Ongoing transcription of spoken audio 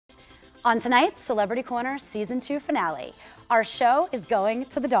On tonight's Celebrity Corner Season 2 finale, our show is going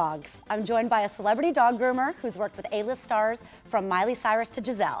to the dogs. I'm joined by a celebrity dog groomer who's worked with A-list stars from Miley Cyrus to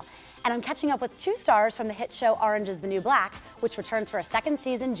Gisele. And I'm catching up with 2 stars from the hit show Orange is the New Black, which returns for a second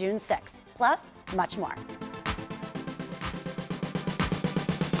season June 6th. Plus, much more.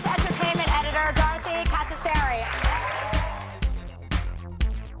 Entertainment editor Dorothy Cascerceri.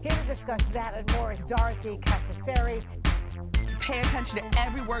 Here to discuss that and more is Dorothy Cascerceri. Pay attention to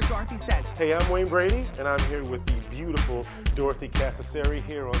every word Dorothy says. Hey, I'm Wayne Brady, and I'm here with the beautiful Dorothy Cascerceri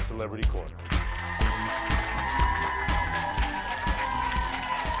here on Celebrity Corner.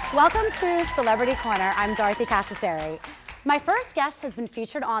 Welcome to Celebrity Corner. I'm Dorothy Cascerceri. My first guest has been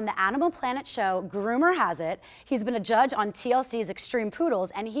featured on the Animal Planet show Groomer Has It. He's been a judge on TLC's Extreme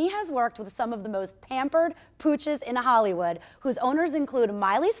Poodles, and he has worked with some of the most pampered pooches in Hollywood, whose owners include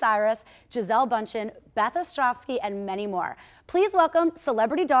Miley Cyrus, Gisele Bündchen, Beth Ostrovsky, and many more. Please welcome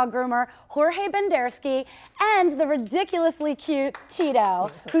celebrity dog groomer Jorge Bendersky and the ridiculously cute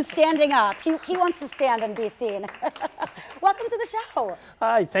Tito, who's standing up. He wants to stand and be seen. Welcome to the show.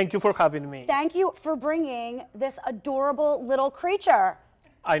 Hi, thank you for having me. Thank you for bringing this adorable little creature.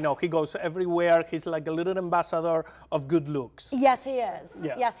 I know, he goes everywhere. He's like a little ambassador of good looks. Yes, he is.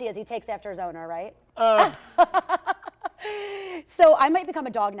 Yes, yes he is. He takes after his owner, right? So I might become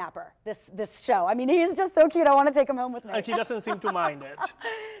a dog napper this show. I mean, he's just so cute. I want to take him home with me. And he doesn't seem to mind it.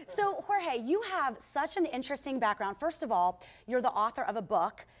 So Jorge, you have such an interesting background. First of all, you're the author of a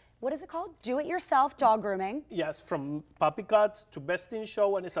book. What is it called? Do-It-Yourself Dog Grooming. Yes, from puppy cuts to Best in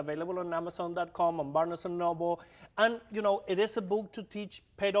Show, and it's available on Amazon.com, on Barnes & Noble. And, you know, it is a book to teach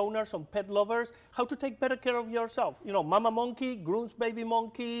pet owners and pet lovers how to take better care of yourself. You know, mama monkey grooms baby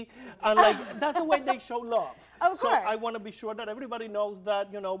monkey, and like, that's the way they show love. Of so course. I want to be sure that everybody knows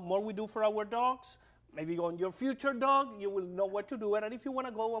that, you know, more we do for our dogs, maybe on your future dog, you will know what to do. And if you want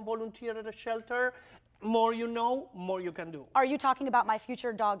to go and volunteer at a shelter, more you know, more you can do. Are you talking about my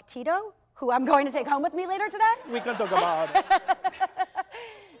future dog, Tito, who I'm going to take home with me later today? We can talk about it.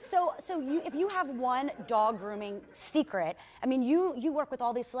 So if you have one dog grooming secret, I mean, you work with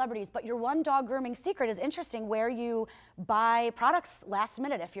all these celebrities, but your one dog grooming secret is interesting, where you buy products last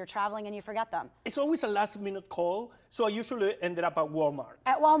minute if you're traveling and you forget them. It's always a last minute call, so I usually ended up at Walmart.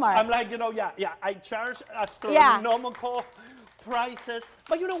 At Walmart. I'm like, you know, I charge astronomical prices,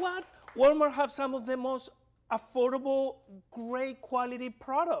 but you know what? Walmart have some of the most affordable, great quality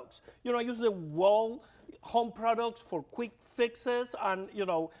products. You know, I use the wall home products for quick fixes, and you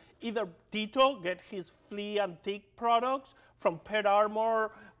know, either Tito get his flea and tick products from Pet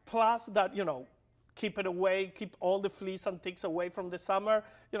Armor Plus that, you know, keep it away, keep all the fleas and ticks away from the summer.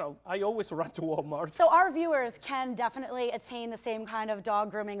 You know, I always run to Walmart. So our viewers can definitely attain the same kind of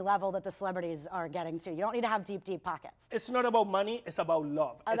dog grooming level that the celebrities are getting to. You don't need to have deep, deep pockets. It's not about money, it's about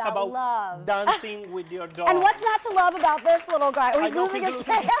love. It's About about love. dancing with your dog. And what's not to love about this little guy? Oh, I he's know losing he's his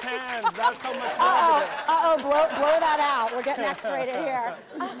losing pants. his pants. That's how much love it is. Uh-oh, blow that out. We're getting X-rated here.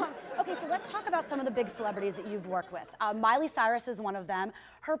 Okay, so let's talk about some of the big celebrities that you've worked with. Miley Cyrus is one of them.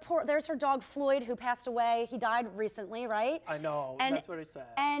 There's her dog Floyd, who passed away. He died recently, right? I know, and, that's very sad.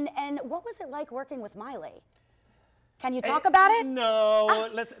 And what was it like working with Miley? Can you talk about it? No,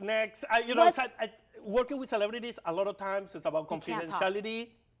 let's next. Working with celebrities, a lot of times it's about confidentiality.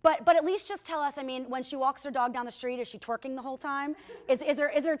 But at least just tell us, I mean, when she walks her dog down the street, is she twerking the whole time? Is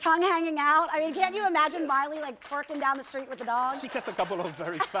her tongue hanging out? I mean, can't you imagine Miley like twerking down the street with the dog? She has a couple of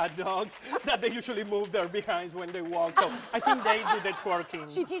very fat dogs that they usually move their behinds when they walk. So I think they do the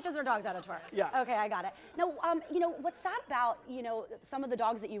twerking. She teaches her dogs how to twerk. Yeah. Okay, I got it. Now, you know, what's sad about, you know, some of the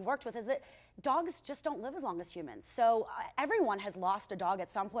dogs that you've worked with is that dogs just don't live as long as humans. So everyone has lost a dog at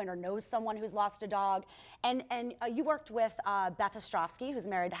some point or knows someone who's lost a dog. And you worked with Beth Ostrovsky, who's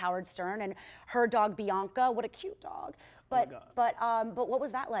married to Howard Stern, and her dog Bianca. What a cute dog. But what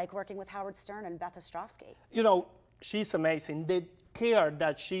was that like, working with Howard Stern and Beth Ostrovsky? You know, she's amazing. The care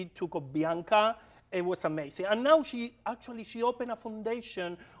that she took of Bianca, it was amazing. And now she opened a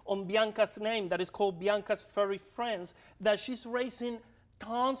foundation on Bianca's name that is called Bianca's Furry Friends, that she's raising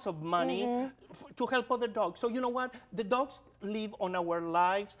tons of money to help other dogs. So you know what? The dogs live on our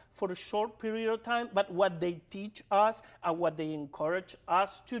lives for a short period of time, but what they teach us and what they encourage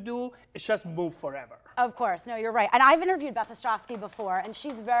us to do is just move forever. Of course, no, you're right. And I've interviewed Beth Ostrovsky before, and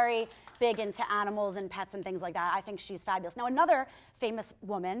she's very big into animals and pets and things like that. I think she's fabulous. Now, another famous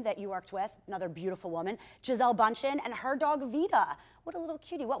woman that you worked with, another beautiful woman, Gisele Bündchen, and her dog Vita. What a little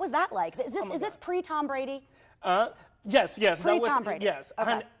cutie. What was that like? Is this pre-Tom Brady? Yes, that was, Tom Brady. Yes.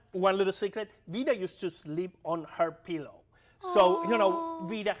 Okay. And one little secret, Vita used to sleep on her pillow. So, you know,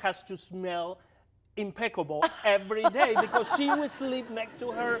 Vita has to smell impeccable every day because she would sleep next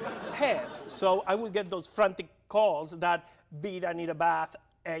to her head. So I would get those frantic calls that Vida need a bath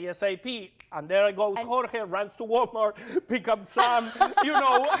ASAP. And there goes Jorge, runs to Walmart, pick up some, you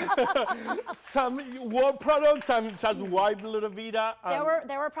know, some war products and just wipe little Vida.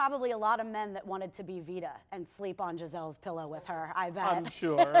 There were probably a lot of men that wanted to be Vida and sleep on Gisele's pillow with her, I bet. I'm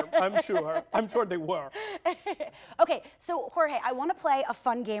sure they were. Okay, so Jorge, I want to play a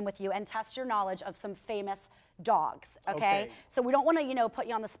fun game with you and test your knowledge of some famous dogs, okay? So we don't want to, you know, put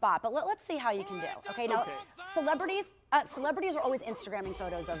you on the spot, but let's see how you can do, okay? Now, celebrities are always Instagramming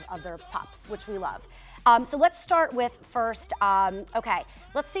photos of their pups, which we love. So let's start with first, okay,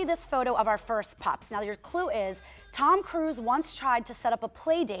 let's see this photo of our first pups. Now, your clue is Tom Cruise once tried to set up a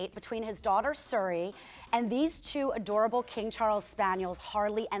play date between his daughter, Suri, and these two adorable King Charles Spaniels,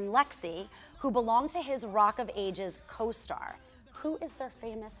 Harley and Lexi, who belong to his Rock of Ages co-star. Who is their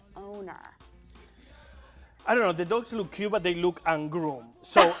famous owner? I don't know, the dogs look cute, but they look ungroomed.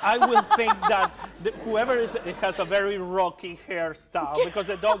 So I would think that whoever is it has a very rocky hairstyle because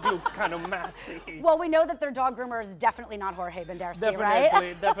the dog looks kind of messy. Well, we know that their dog groomer is definitely not Jorge Bendersky,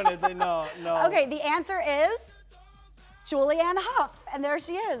 right? Definitely no. Okay, the answer is Julianne Hough, and there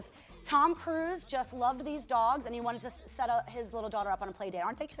she is. Tom Cruise just loved these dogs, and he wanted to set his little daughter up on a play date.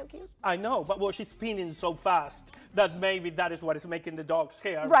 Aren't they so cute? I know, but well, she's spinning so fast that maybe that is what is making the dog's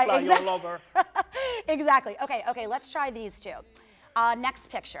hair fly all over. Exactly. Okay, let's try these two.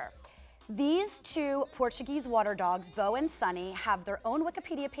 Next picture. These two Portuguese water dogs, Bo and Sunny, have their own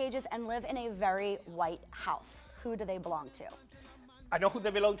Wikipedia pages and live in a very white house. Who do they belong to? I know who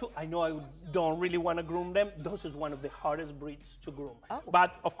they belong to. I know I don't really want to groom them. Those is one of the hardest breeds to groom. Oh.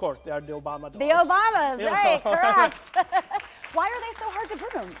 But, of course, they are the Obama dogs. The Obamas, right, correct. Why are they so hard to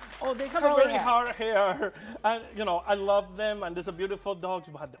groom? Oh, they have a very hard hair. And, you know, I love them, and they're beautiful dogs,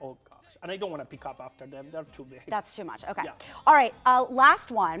 but, oh, gosh. And I don't want to pick up after them. They're too big. That's too much. Okay. Yeah. All right,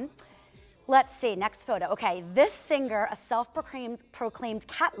 last one. Let's see, next photo. Okay, this singer, a self-proclaimed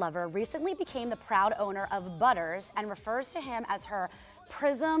cat lover, recently became the proud owner of Butters and refers to him as her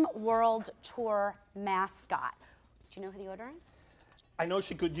Prism World Tour mascot. Do you know who the owner is? I know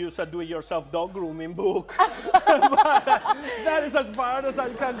she could use a do-it-yourself dog grooming book. That is as far as I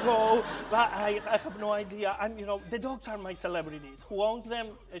can go. But I have no idea. And, you know, the dogs are my celebrities. Who owns them?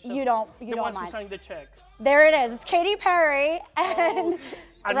 It's just the ones who signed the check. There it is. It's Katy Perry. And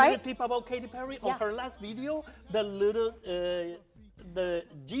a little tip about Katy Perry. On her last video, the little, the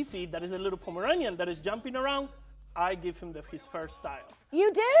Jiffy, that is a little Pomeranian that is jumping around, I give him his first style.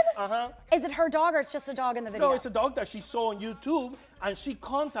 You did? Uh-huh. Is it her dog or it's just a dog in the video? No, it's a dog that she saw on YouTube, and she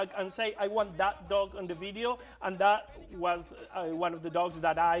contacted and say, I want that dog on the video, and that was one of the dogs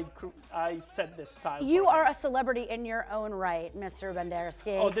that I set the style. You are a celebrity in your own right, Mr.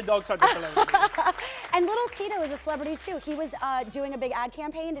 Bendersky. Oh, the dogs are the celebrity. And little Tito is a celebrity too. He was doing a big ad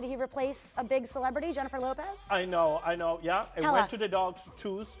campaign. Did he replace a big celebrity, Jennifer Lopez? I know, yeah. Tell went us. to the Dogs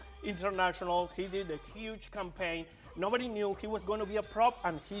Choose International. He did a huge campaign. Nobody knew he was going to be a prop,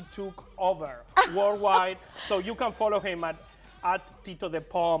 and he took over worldwide. So you can follow him at Tito the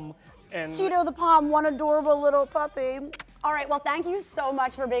Pom. And Tito the Pom, one adorable little puppy. All right, well, thank you so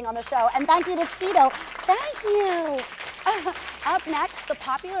much for being on the show. And thank you to Tito. Thank you. Up next, the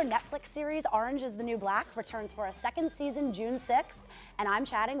popular Netflix series Orange is the New Black returns for a second season June 6th. And I'm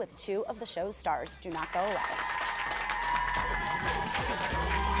chatting with two of the show's stars. Do not go away.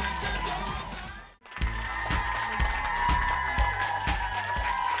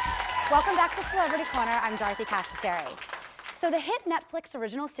 Welcome back to Celebrity Corner. I'm Dorothy Cascerceri. So the hit Netflix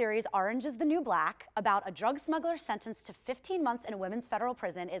original series Orange is the New Black, about a drug smuggler sentenced to 15 months in a women's federal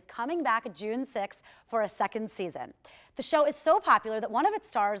prison, is coming back June 6th for a second season. The show is so popular that one of its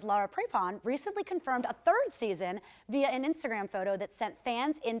stars, Laura Prepon, recently confirmed a third season via an Instagram photo that sent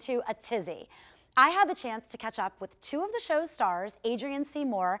fans into a tizzy. I had the chance to catch up with two of the show's stars, Adrienne C.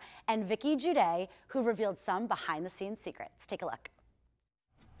 Moore and Vicky Jude, who revealed some behind-the-scenes secrets. Take a look.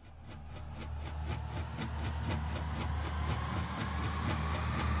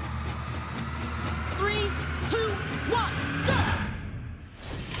 3, 2, 1, go!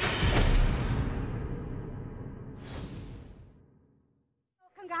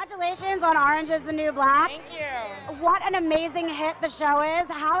 Congratulations on Orange is the New Black. Thank you. What an amazing hit the show is.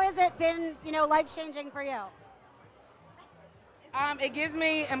 How has it been, life-changing for you? It gives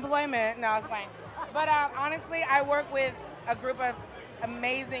me employment. No, it's fine. But honestly, I work with a group of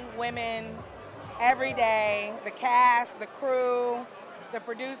amazing women every day. The cast, the crew, the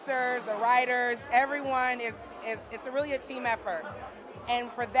producers, the writers, everyone it's really a team effort.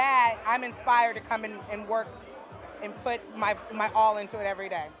 And for that, I'm inspired to come in and work and put my all into it every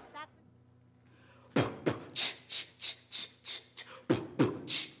day.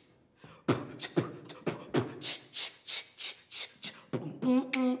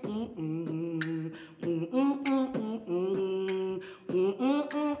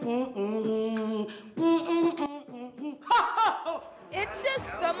 It's just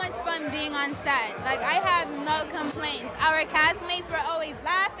so much fun being on set. Like, I have no complaints. Our castmates were always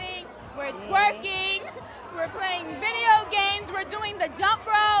laughing, we're twerking, we're playing video games, we're doing the jump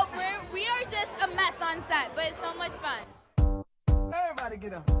rope. We are just a mess on set, but it's so much fun. Everybody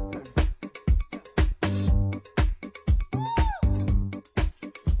get up.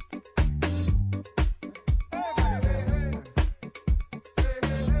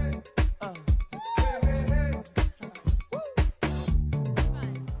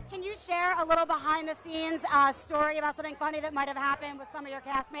 Share a little behind the scenes story about something funny that might have happened with some of your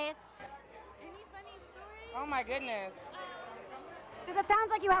castmates? Any funny stories? Oh my goodness. Because it sounds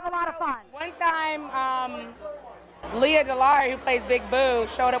like you have a lot of fun. One time, Leah Delari, who plays Big Boo,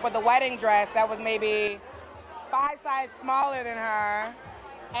 showed up with a wedding dress that was maybe 5 sizes smaller than her,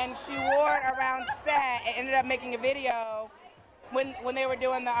 and she wore it around set and ended up making a video when they were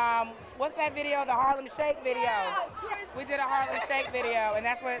doing the, what's that video? The Harlem Shake video. We did a Harlem Shake video, and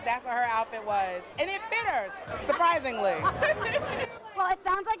that's what her outfit was. And it fit her, surprisingly. Well, it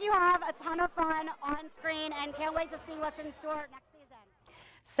sounds like you have a ton of fun on screen and can't wait to see what's in store next season.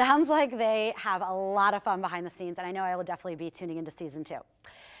 Sounds like they have a lot of fun behind the scenes, and I know I will definitely be tuning into season 2.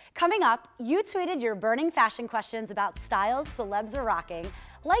 Coming up, you tweeted your burning fashion questions about styles celebs are rocking,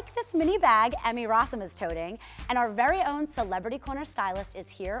 like this mini bag Emmy Rossum is toting, and our very own Celebrity Corner stylist is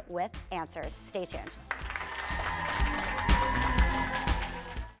here with answers. Stay tuned.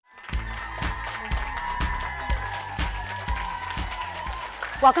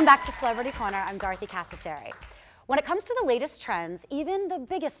 Welcome back to Celebrity Corner. I'm Dorothy Cascerceri. When it comes to the latest trends, even the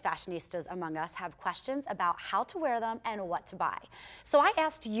biggest fashionistas among us have questions about how to wear them and what to buy. So I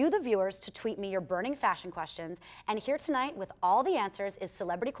asked you, the viewers, to tweet me your burning fashion questions, and here tonight with all the answers is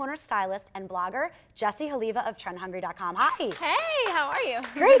Celebrity Corner stylist and blogger Jessie Holeva of TrendHungry.com. Hi. Hey, how are you?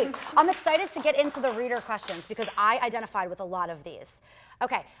 Great. I'm excited to get into the reader questions because I identified with a lot of these.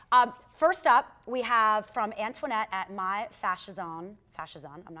 Okay, first up, we have from Antoinette at My Fashizon,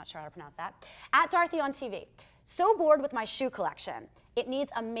 I'm not sure how to pronounce that, at Dorothy on TV. So bored with my shoe collection. It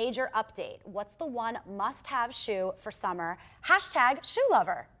needs a major update. What's the one must-have shoe for summer? Hashtag shoe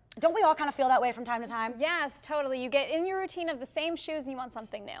lover. Don't we all kind of feel that way from time to time? Yes, totally. You get in your routine of the same shoes and you want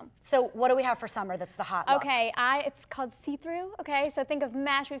something new. So what do we have for summer that's the hot look? Okay, it's called see-through, okay? So think of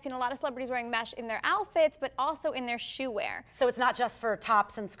mesh. We've seen a lot of celebrities wearing mesh in their outfits, but also in their shoe wear. So it's not just for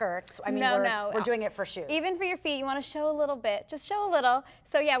tops and skirts. I mean, we're doing it for shoes. Even for your feet, you want to show a little bit. Just show a little.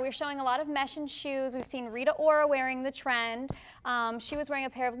 So yeah, we're showing a lot of mesh in shoes. We've seen Rita Ora wearing the trend. She was wearing a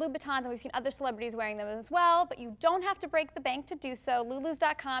pair of Louboutins, and we've seen other celebrities wearing them as well, but you don't have to break the bank to do so.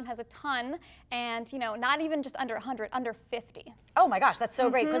 Lulus.com has a ton, and not even just under 100, under 50. Oh my gosh, that's so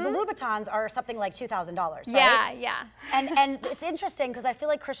great, because the Louboutins are something like $2,000, right? Yeah, yeah. And it's interesting, because I feel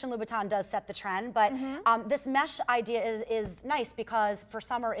like Christian Louboutin does set the trend, but this mesh idea is nice, because for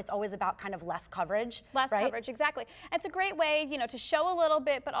summer, it's always about kind of less coverage, Less coverage, exactly. It's a great way, to show a little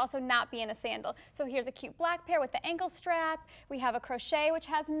bit, but also not be in a sandal. So here's a cute black pair with the ankle strap. We have a crochet, which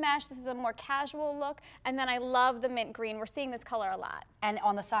has mesh. This is a more casual look. And then I love the mint green. We're seeing this color a lot. And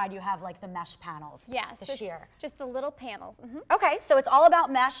on the side, you have like the mesh panels. Yes. The sheer. Just the little panels. Okay, so it's all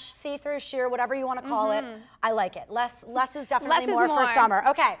about mesh, see-through, sheer, whatever you want to call it. I like it. Less is definitely more for summer.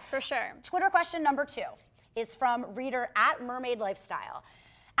 Okay. For sure. Twitter question number 2 is from reader at Mermaid Lifestyle.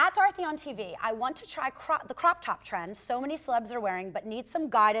 At Dorothy on TV, I want to try the crop top trend so many celebs are wearing, but need some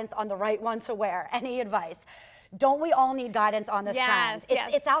guidance on the right one to wear. Any advice? Don't we all need guidance on this trend?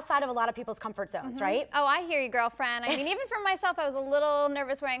 It's outside of a lot of people's comfort zones, right? Oh, I hear you, girlfriend. I mean, even for myself, I was a little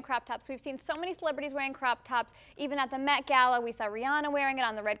nervous wearing crop tops. We've seen so many celebrities wearing crop tops. Even at the Met Gala, we saw Rihanna wearing it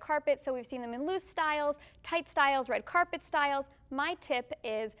on the red carpet. So we've seen them in loose styles, tight styles, red carpet styles. My tip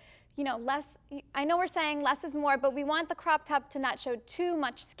is, less, I know we're saying less is more, but we want the crop top to not show too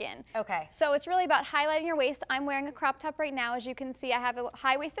much skin. Okay. So it's really about highlighting your waist. I'm wearing a crop top right now. As you can see, I have a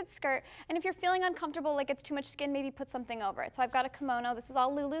high-waisted skirt. And if you're feeling uncomfortable, like it's too much skin, maybe put something over it. So I've got a kimono. This is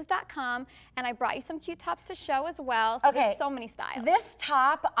all Lulus.com. And I brought you some cute tops to show as well. So there's so many styles. This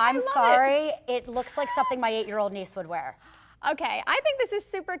top, I'm sorry, it looks like something my 8-year-old niece would wear. Okay, I think this is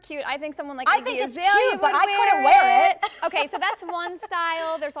super cute. I think someone like it's cute, but I couldn't wear it. Okay, so that's one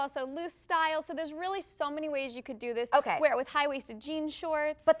style. There's also loose style. So there's really so many ways you could do this. Okay. Wear it with high-waisted jean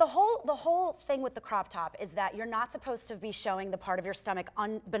shorts. But the whole thing with the crop top is that you're not supposed to be showing the part of your stomach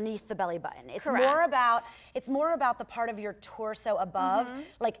beneath the belly button. It's more about it's more about the part of your torso above,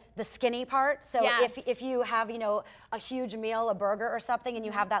 like the skinny part. So if you have, you know, a huge meal, a burger or something, and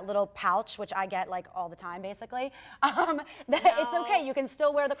you have that little pouch, which I get like all the time basically, it's okay. You can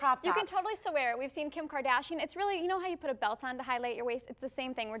still wear the crop tops. You can totally still wear it. We've seen Kim Kardashian. It's really, you know how you put a belt on to highlight your waist? It's the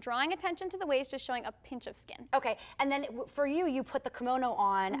same thing. We're drawing attention to the waist, just showing a pinch of skin. Okay, and then for you, you put the kimono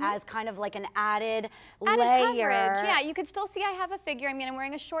on as kind of like an added layer. Coverage. Yeah, you could still see I have a figure. I mean, I'm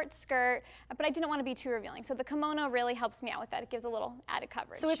wearing a short skirt, but I didn't want to be too revealing. So the kimono really helps me out with that. It gives a little added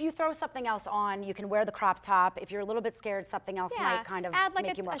coverage. So if you throw something else on, you can wear the crop top. If you're a little bit scared, something else might kind of add like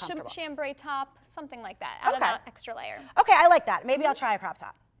make you more comfortable. A chambray top, something like that. Add an extra layer. Okay, I like that. Maybe I'll try a crop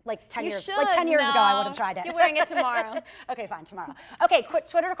top. Like 10 years ago, I would have tried it. You're wearing it tomorrow. Okay, fine, tomorrow. Okay,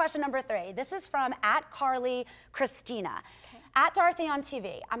 Twitter question number 3. This is from @CarlyChristina. At Dorothy on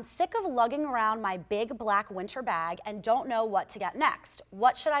TV, I'm sick of lugging around my big black winter bag and don't know what to get next.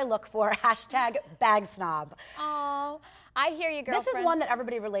 What should I look for? #bagsnob. Oh, I hear you, girlfriend. This is one that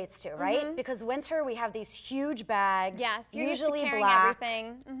everybody relates to, right? Because winter, we have these huge bags, yes, you're usually used to carrying black.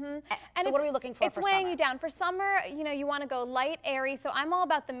 Everything. And so what are we looking for It's weighing you down. For summer, you know, you want to go light, airy, so I'm all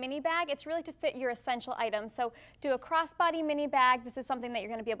about the mini bag. It's really to fit your essential items. So do a crossbody mini bag. This is something that you're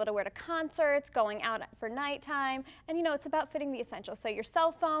going to be able to wear to concerts, going out for nighttime, and you know, it's about fitting the essentials. So your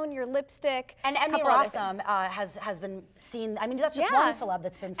cell phone, your lipstick, and Emmy Rossum has been seen, I mean, that's just one celeb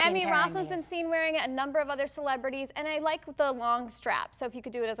that's been seen Emmy Rossum's been seen wearing it, a number of other celebrities, and I like the long strap. So if you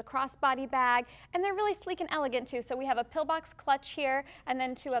could do it as a crossbody bag, and they're really sleek and elegant too. So we have a pillbox clutch here, and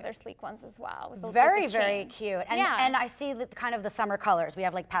then 2 other sleek ones as well. With very cute. And, and I see kind of the summer colors. We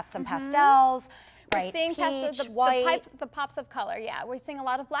have like some pastels. We're seeing peach, white. The pops of color, yeah. We're seeing a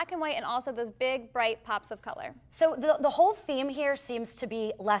lot of black and white and also those big, bright pops of color. So the whole theme here seems to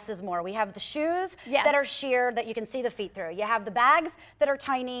be less is more. We have the shoes that are sheer that you can see the feet through. You have the bags that are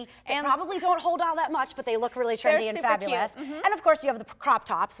tiny, that probably don't hold all that much, but they look really trendy and fabulous. And of course you have the crop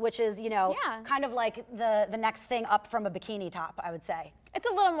tops, which is, you know, kind of like the next thing up from a bikini top, I would say. It's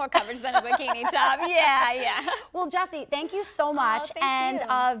a little more coverage than a bikini top. Yeah. Well, Jessie, thank you so much.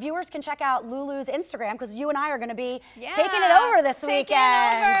 Viewers can check out Lulu's Instagram because you and I are going to be taking it over this weekend.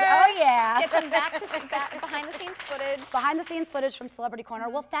 Oh, yeah. Get some behind-the-scenes footage. Behind-the-scenes footage from Celebrity Corner.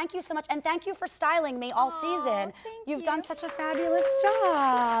 Well, thank you so much. And thank you for styling me all season. You've done such a fabulous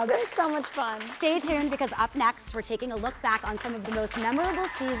job. It's so much fun. Stay tuned because up next, we're taking a look back on some of the most memorable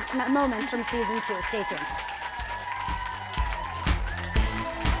moments from season 2. Stay tuned.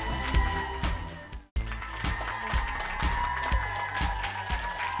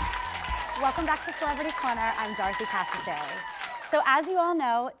 Welcome back to Celebrity Corner. I'm Dorothy Cascerceri. So as you all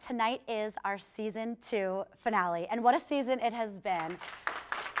know, tonight is our season 2 finale, and what a season it has been.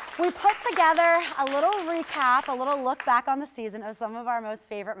 We put together a little recap, a little look back on the season of some of our most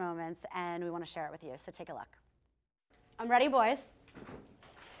favorite moments, and we want to share it with you, so take a look. I'm ready, boys.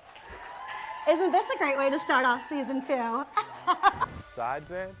 Isn't this a great way to start off season 2? Side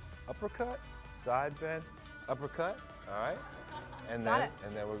bend, uppercut, side bend, uppercut, all right? And then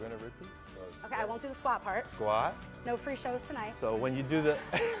we're gonna repeat. So okay, I won't do the squat part. Squat. No free shows tonight. So when you do the...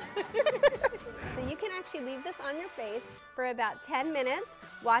 So you can actually leave this on your face for about 10 minutes,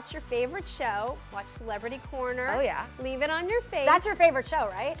 watch your favorite show, watch Celebrity Corner. Oh yeah. Leave it on your face. That's your favorite show,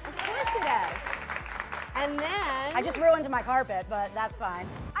 right? Of course it is. And then... I just ruined my carpet, but that's fine.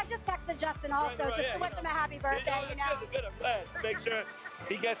 I just texted Justin also just to wish him a happy birthday, you know. Good, I'm glad. Make sure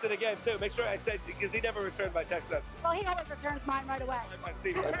he gets it again, too. Make sure I said, because he never returned my text message. Well, he always returns mine right away.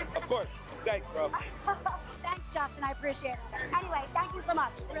 Of course. Thanks, bro. Thanks, Justin. I appreciate it. Anyway, thank you so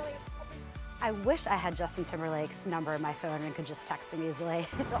much. Really. I wish I had Justin Timberlake's number in my phone and could just text him easily.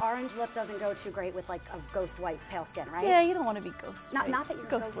 The orange look doesn't go too great with like a ghost white pale skin, right? Yeah, you don't want to be ghost. Not that you're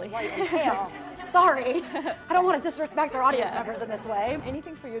ghostly. Ghost white and pale. Sorry, I don't want to disrespect our audience members in this way.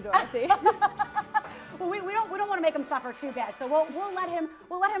 Anything for you, Dorothy. Well, we don't want to make him suffer too bad, so we'll let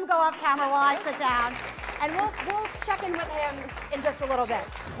him go off camera while I sit down, and we'll check in with him in just a little bit.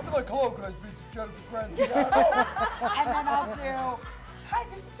 I'll be like, hello, can I speak to Jennifer Cranston? And then I'll do. Hi,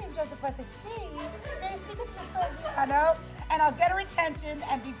 this is Joseph at the sea. May I speak with Miss Graziano? And I'll get her attention,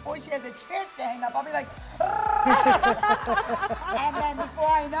 and before she has a chance to hang up, I'll be like, and then before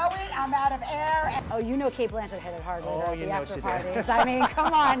I know it, I'm out of air. Oh, you know Kate Blanchett hit it hard later at the after parties. I mean,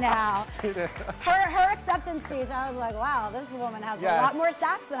 come on now. Her acceptance speech, I was like, wow, this woman has a lot more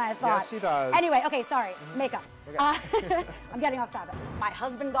sass than I thought. Yes, she does. Anyway, okay, sorry, makeup. Okay. I'm getting off topic. My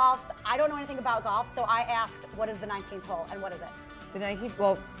husband golfs. I don't know anything about golf, so I asked, what is the 19th hole, and what is it? The 19th,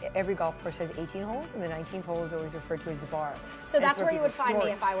 well, every golf course has 18 holes, and the 19th hole is always referred to as the bar. So that's where you would find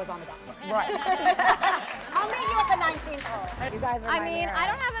me if I was on the golf course. Right. I'll meet you at the 19th hole. You guys are I my mean, mirror. I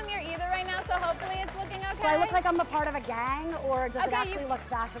don't have a mirror either right now, so hopefully it's looking okay. Do I look like I'm a part of a gang, or does it Okay, actually look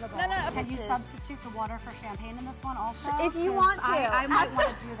fashionable? No, Can you substitute the water for champagne in this one also? If you want to. I might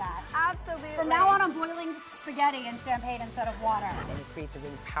want to do that. Absolutely. From now on, I'm boiling spaghetti and champagne instead of water. And it creates a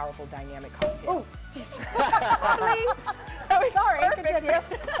really powerful dynamic cocktail. Oh, jeez. Sorry, continue.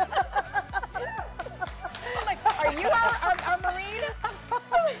 I'm like, are you our Marine?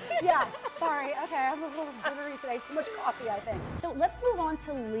 Yeah, sorry. Okay, I'm a little jittery today. Too much coffee, I think. So let's move on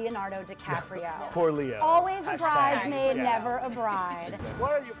to Leonardo DiCaprio. Poor Leo. Always a Hashtag. bridesmaid, Yeah. never a bride.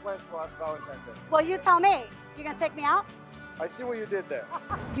 What are your plans for Valentine's Day? Well, you tell me. You gonna take me out? I see what you did there.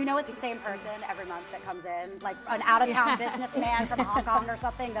 You know it's the same person every month that comes in, like an out-of-town businessman from Hong Kong or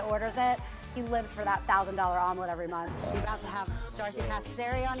something that orders it. He lives for that $1,000 omelet every month. We're about to have Dorothy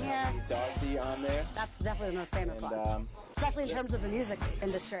Cascerceri on here. Dorothy on there. That's definitely the most famous one, especially in terms of the music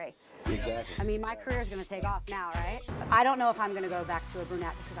industry. Exactly. I mean, my career is going to take off now, right? I don't know if I'm going to go back to a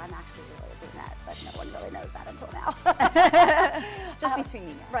brunette because I'm actually really a brunette, but no one really knows that until now. Just between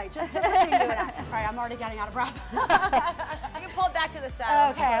me now. Right, just between you and I. All right, I'm already getting out of breath. You can pull it back to the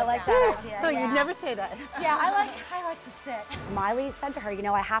side. Okay, I like that idea. No, yeah. you'd never say that. Yeah, I like to sit. Miley said to her, you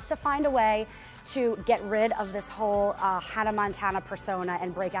know, I have to find a way to get rid of this whole Hannah Montana persona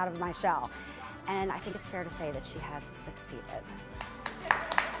and break out of my shell. And I think it's fair to say that she has succeeded.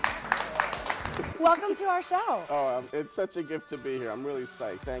 Welcome to our show. Oh, it's such a gift to be here. I'm really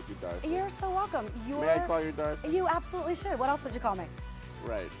psyched. Thank you, Dorothy. You're so welcome. May I call you Dorothy? You absolutely should. What else would you call me?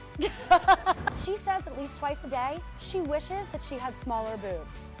 Right. She says at least twice a day, she wishes that she had smaller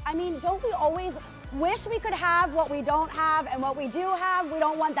boobs. I mean, don't we always wish we could have what we don't have, and what we do have, we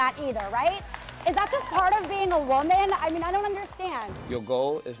don't want that either, right? Is that just part of being a woman? I mean, I don't understand. Your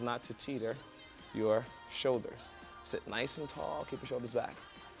goal is not to teeter your shoulders. Sit nice and tall, keep your shoulders back.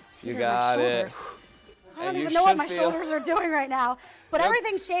 You got it. I don't even know what my shoulders are doing right now, but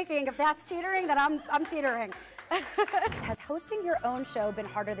everything's shaking. If that's teetering, then I'm teetering. Has hosting your own show been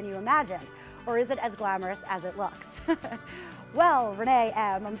harder than you imagined, or is it as glamorous as it looks? Well, Renee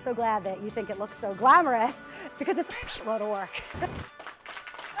M., I'm so glad that you think it looks so glamorous, because it's a lot of work.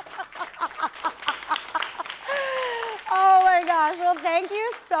 Oh my gosh, well thank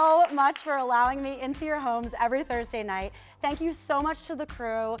you so much for allowing me into your homes every Thursday night. Thank you so much to the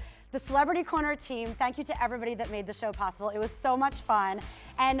crew, the Celebrity Corner team. Thank you to everybody that made the show possible. It was so much fun.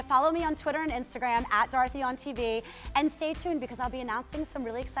 And follow me on Twitter and Instagram @DorothyOnTV. And stay tuned because I'll be announcing some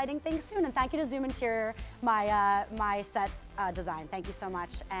really exciting things soon. And thank you to Zoom Interior, my set design. Thank you so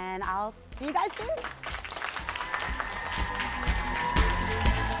much. And I'll see you guys soon.